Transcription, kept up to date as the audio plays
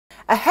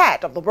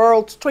ahead of the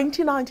World's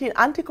 2019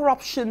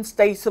 Anti-Corruption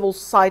Day. Civil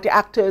society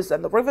actors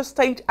and the Rivers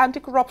State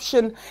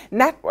Anti-Corruption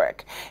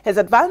Network has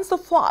advanced the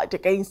fight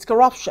against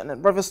corruption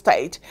in Rivers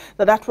State.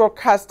 The network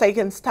has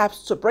taken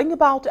steps to bring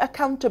about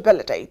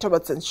accountability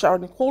towards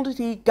ensuring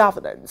quality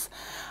governance.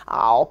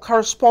 Our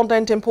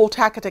correspondent in Port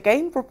Harcourt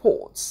again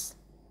reports.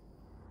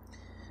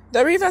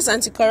 The Rivers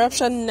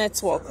Anti-Corruption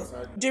Network,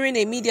 during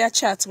a media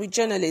chat with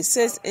journalists,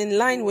 says in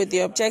line with the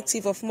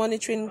objective of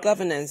monitoring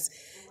governance,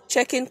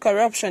 checking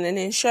corruption and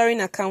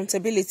ensuring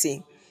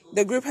accountability,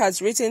 the group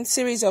has written a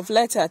series of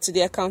letters to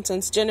the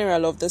Accountant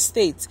General of the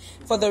state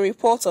for the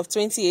report of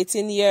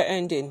 2018 year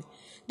ending.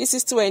 This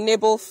is to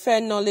enable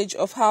fair knowledge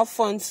of how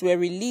funds were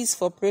released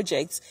for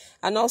projects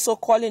and also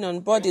calling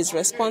on bodies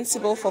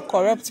responsible for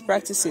corrupt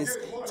practices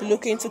to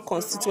look into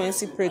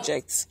constituency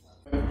projects.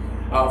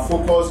 Our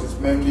focus is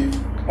mainly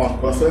on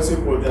constituency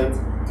projects,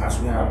 as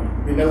we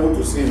have been able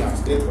to see in our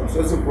state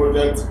constituency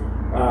projects,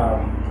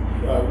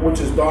 which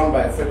is done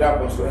by federal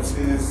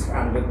constituencies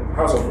and the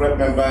House of Rep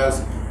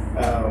members,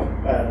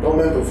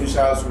 government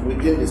officials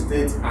within the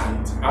state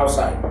and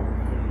outside.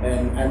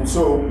 And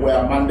so we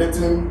are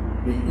mandating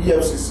the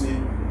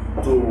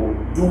EFCC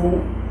to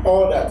do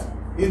all that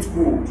it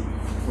could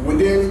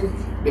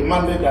within the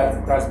mandate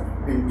that has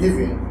been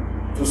given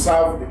to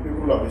serve the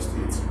people of the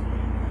state.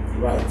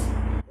 Right.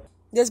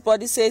 This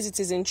body says it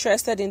is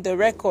interested in the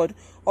record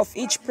of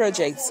each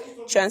project,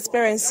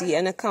 transparency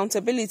and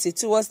accountability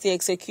towards the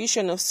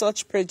execution of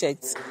such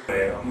projects.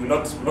 We're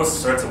not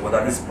certain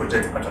whether this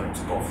project actually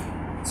took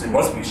off. So we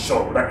must be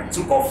sure that it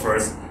took off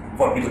first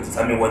before we to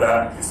determine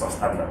whether it's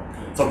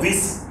substandard. So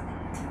this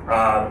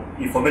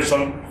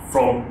information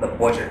from the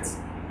budget.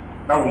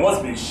 Now we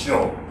must be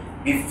sure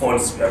if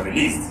funds were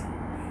released.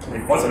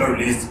 If funds were not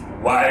released,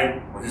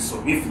 why was it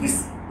so? If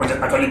this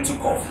project actually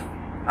took off,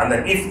 and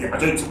then if it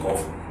actually took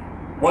off,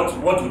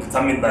 what will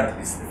determine that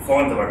is the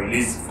funds that were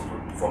released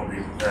from the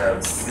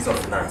Ministry of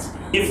Finance.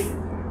 If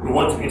we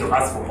want to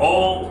ask for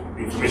all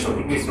the information,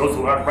 it means we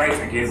also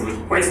write again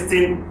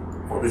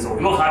requesting for this.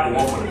 We've not had the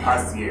one for the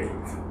past year.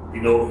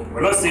 You know, we're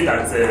not saying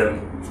that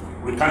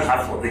we can't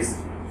have for this,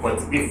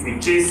 but if we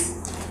chase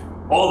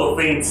all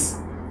the things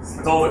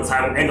at all the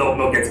time, end up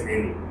not getting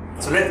any.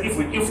 So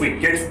if we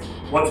get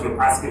what we're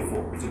asking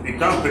for, it will be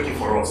groundbreaking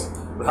for us.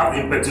 We have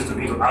the impetus to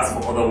be able to ask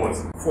for other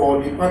ones.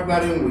 For the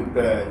partnering with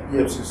the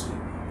EFCC,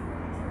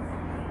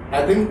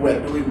 I think we're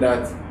doing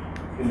that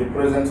in the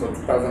presence of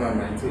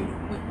 2019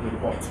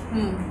 report.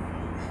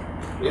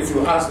 If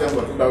you ask them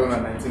for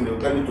 2019, they'll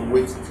tell you to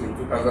wait till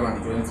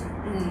 2020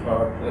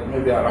 or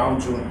maybe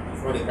around June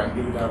before they can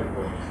give you that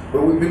report.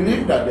 But we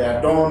believe that they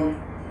are done,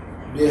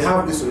 they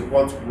have this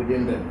report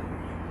within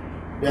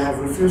them. They have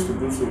refused to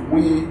do so.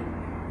 We,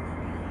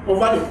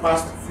 over the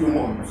past few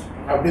months,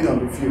 have been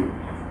on the field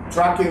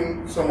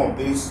tracking some of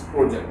these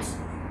projects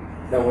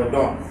that were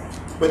done.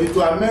 But it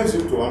will amaze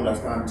you to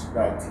understand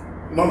that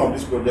none of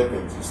these projects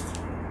exist.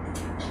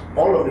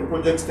 All of the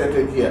projects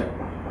stated here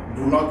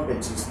do not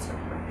exist.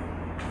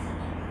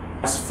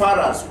 As far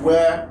as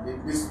where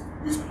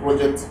this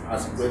project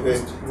has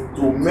existed,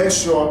 to make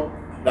sure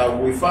that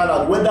we find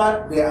out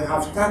whether they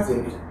have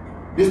started,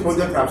 this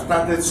project have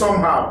started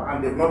somehow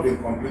and they've not been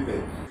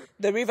completed.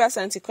 The Rivers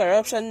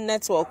Anti-Corruption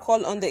Network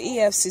called on the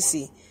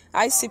EFCC,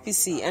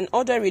 ICPC and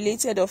other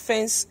related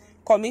offense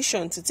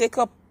commission to take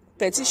up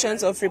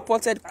petitions of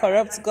reported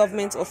corrupt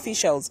government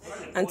officials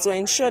and to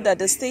ensure that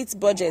the state's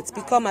budget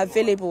become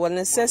available and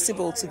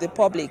accessible to the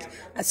public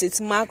as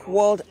it marks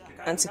World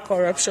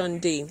Anti-Corruption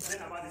Day.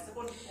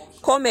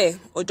 Kome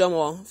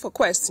Odomo for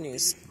Quest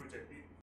News.